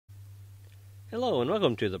Hello and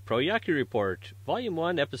welcome to the Pro Yakyu Report, Volume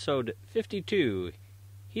 1, Episode 52,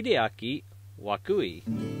 Hideaki Wakui.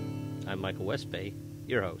 I'm Michael Westbay,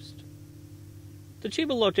 your host. The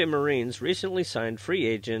Chiba Lotte Marines recently signed free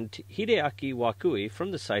agent Hideaki Wakui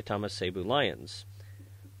from the Saitama Seibu Lions.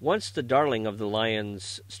 Once the darling of the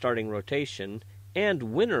Lions' starting rotation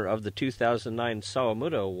and winner of the 2009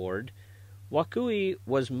 Sawamura Award, Wakui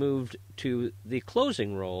was moved to the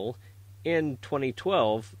closing role in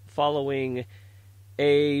 2012 following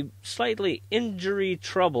a slightly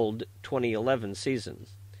injury-troubled 2011 season.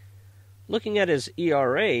 Looking at his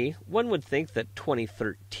ERA, one would think that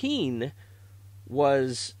 2013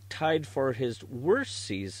 was tied for his worst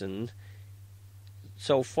season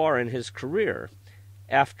so far in his career,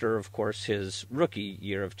 after, of course, his rookie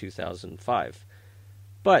year of 2005.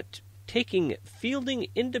 But taking fielding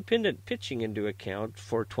independent pitching into account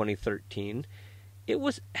for 2013, it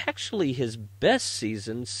was actually his best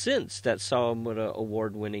season since that Sawamura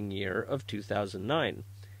Award-winning year of 2009.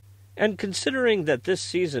 And considering that this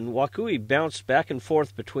season Wakui bounced back and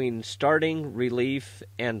forth between starting, relief,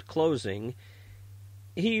 and closing,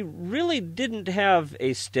 he really didn't have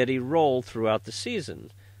a steady role throughout the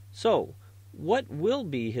season. So, what will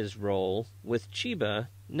be his role with Chiba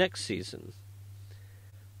next season?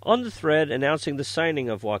 On the thread announcing the signing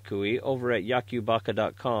of Wakui over at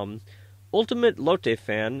yakyubaka.com, Ultimate Lotte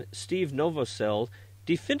fan Steve Novosel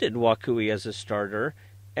defended Wakui as a starter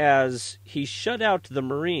as he shut out the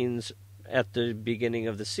Marines at the beginning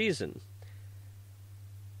of the season.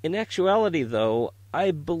 In actuality, though,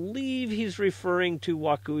 I believe he's referring to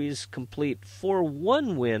Wakui's complete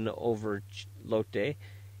 4-1 win over Lotte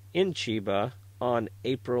in Chiba on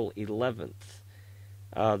April 11th.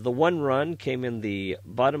 The one run came in the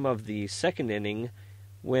bottom of the second inning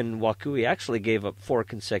when Wakui actually gave up 4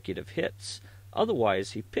 consecutive hits.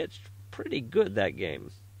 Otherwise, he pitched pretty good that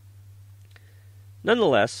game.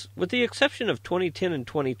 Nonetheless, with the exception of 2010 and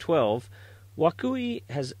 2012, Wakui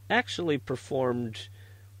has actually performed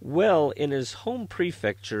well in his home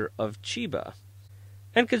prefecture of Chiba.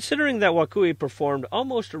 And considering that Wakui performed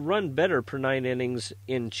almost a run better per 9 innings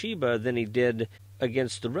in Chiba than he did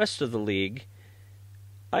against the rest of the league,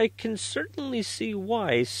 I can certainly see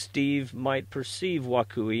why Steve might perceive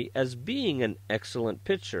Wakui as being an excellent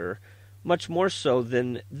pitcher, much more so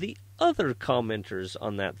than the other commenters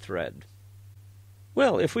on that thread.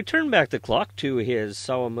 Well, if we turn back the clock to his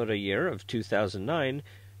Sawamura year of 2009,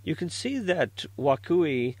 you can see that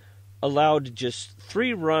Wakui allowed just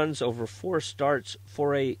 3 runs over 4 starts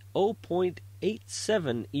for a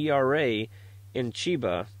 0.87 ERA in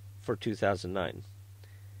Chiba for 2009.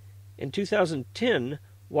 In 2010,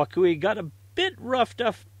 Wakui got a bit roughed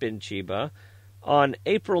up in Chiba on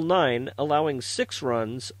April 9, allowing 6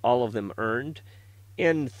 runs, all of them earned,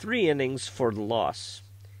 in 3 innings for the loss.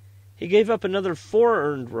 He gave up another 4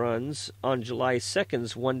 earned runs on July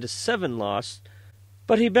 2nd's 1-7 loss,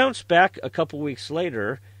 but he bounced back a couple weeks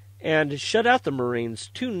later and shut out the Marines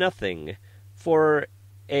 2-0 for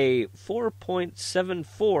a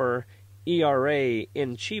 4.74 ERA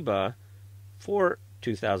in Chiba for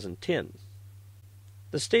 2010.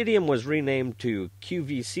 The stadium was renamed to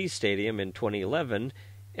QVC Stadium in 2011,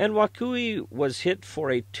 and Wakui was hit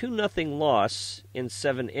for a 2-0 loss in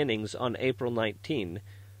 7 innings on April 19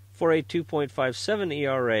 for a 2.57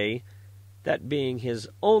 ERA, that being his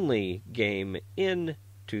only game in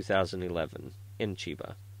 2011 in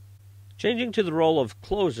Chiba. Changing to the role of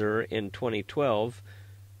closer in 2012,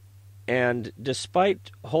 and despite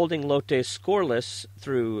holding Lotte scoreless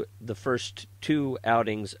through the first 2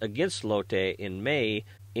 outings against Lotte in May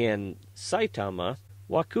in Saitama,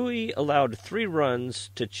 Wakui allowed 3 runs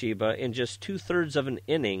to Chiba in just 2/3 of an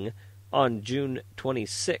inning on June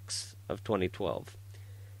 26th of 2012.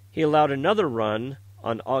 He allowed another run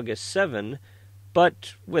on August 7,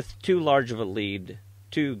 but with too large of a lead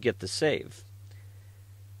to get the save.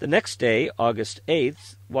 The next day, August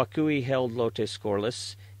 8th, Wakui held Lotte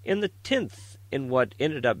scoreless in the 10th in what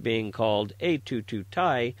ended up being called a 2-2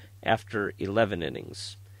 tie after 11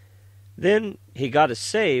 innings. Then he got a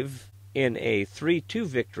save in a 3-2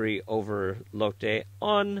 victory over Lotte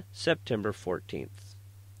on September 14th.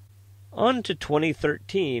 On to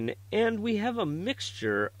 2013, and we have a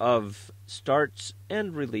mixture of starts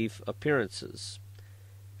and relief appearances.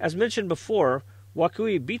 As mentioned before,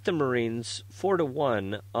 Wakui beat the Marines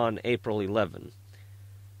 4-1 on April 11.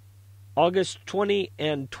 August 20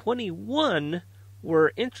 and 21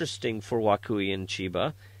 were interesting for Wakui in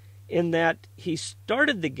Chiba, in that he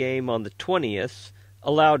started the game on the 20th,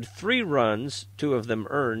 allowed 3 runs, 2 of them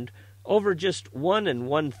earned, over just 1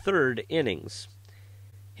 1/3 innings.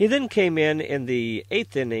 He then came in the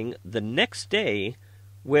 8th inning the next day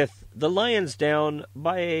with the Lions down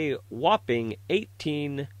by a whopping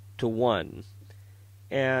 18-1.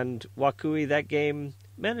 And Wakui, that game,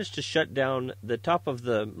 managed to shut down the top of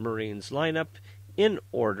the Marines lineup in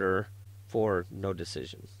order for no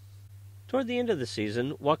decision. Toward the end of the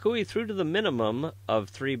season, Wakui threw to the minimum of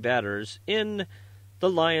 3 batters in the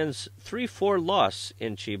Lions' 3-4 loss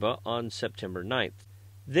in Chiba on September 9th.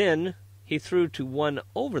 Then he threw to 1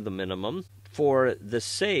 over the minimum for the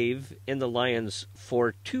save in the Lions'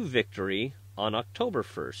 4-2 victory on October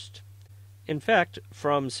 1st. In fact,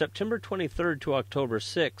 from September 23rd to October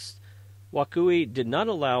 6th, Wakui did not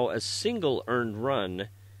allow a single earned run,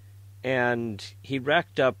 and he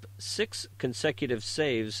racked up 6 consecutive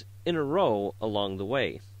saves in a row along the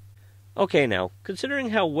way. Okay, now, considering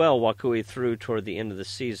how well Wakui threw toward the end of the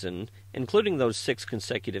season, including those 6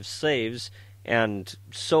 consecutive saves and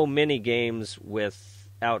so many games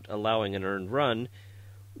without allowing an earned run,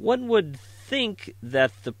 one would think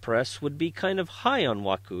that the press would be kind of high on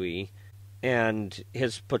Wakui and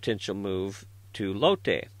his potential move to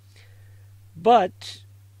Lotte. But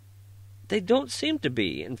they don't seem to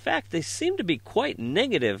be. In fact, they seem to be quite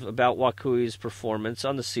negative about Wakui's performance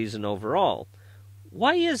on the season overall.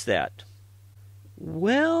 Why is that?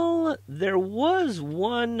 Well, there was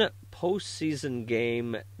one postseason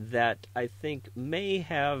game that I think may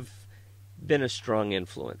have been a strong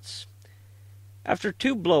influence. After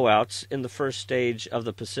 2 blowouts in the first stage of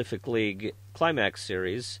the Pacific League Climax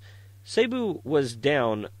Series, Seibu was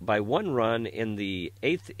down by 1 run in the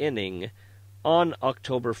 8th inning on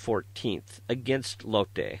October 14th against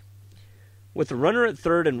Lotte. With a runner at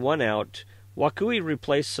third and 1 out, Wakui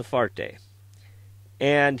replaced Safarte,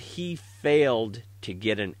 and he failed to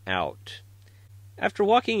get an out. After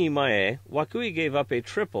walking Imae, Wakui gave up a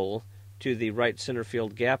triple to the right center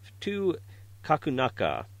field gap to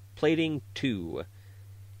Kakunaka, plating 2.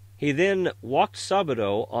 He then walked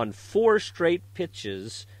Saburo on 4 straight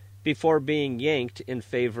pitches before being yanked in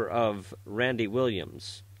favor of Randy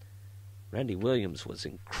Williams. Randy Williams was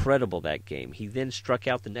incredible that game. He then struck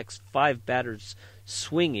out the next 5 batters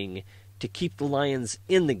swinging to keep the Lions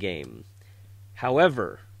in the game.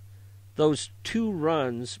 However, those 2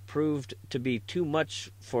 runs proved to be too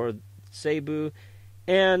much for Seibu,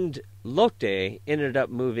 and Lotte ended up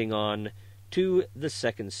moving on to the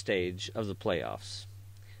second stage of the playoffs.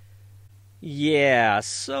 Yeah,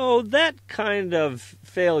 so that kind of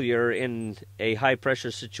failure in a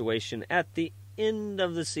high-pressure situation at the end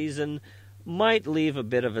of the season might leave a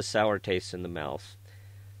bit of a sour taste in the mouth.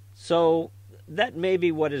 So that may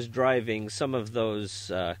be what is driving some of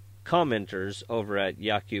those commenters over at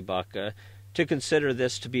Yakyu Baka to consider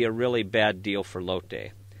this to be a really bad deal for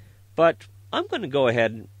Lotte. But I'm going to go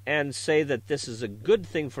ahead and say that this is a good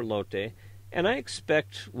thing for Lotte, and I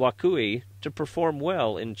expect Wakui to perform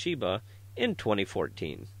well in Chiba in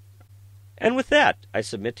 2014. And with that, I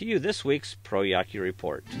submit to you this week's Pro Yakyu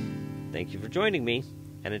Report. Thank you for joining me,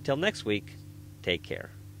 and until next week, take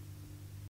care.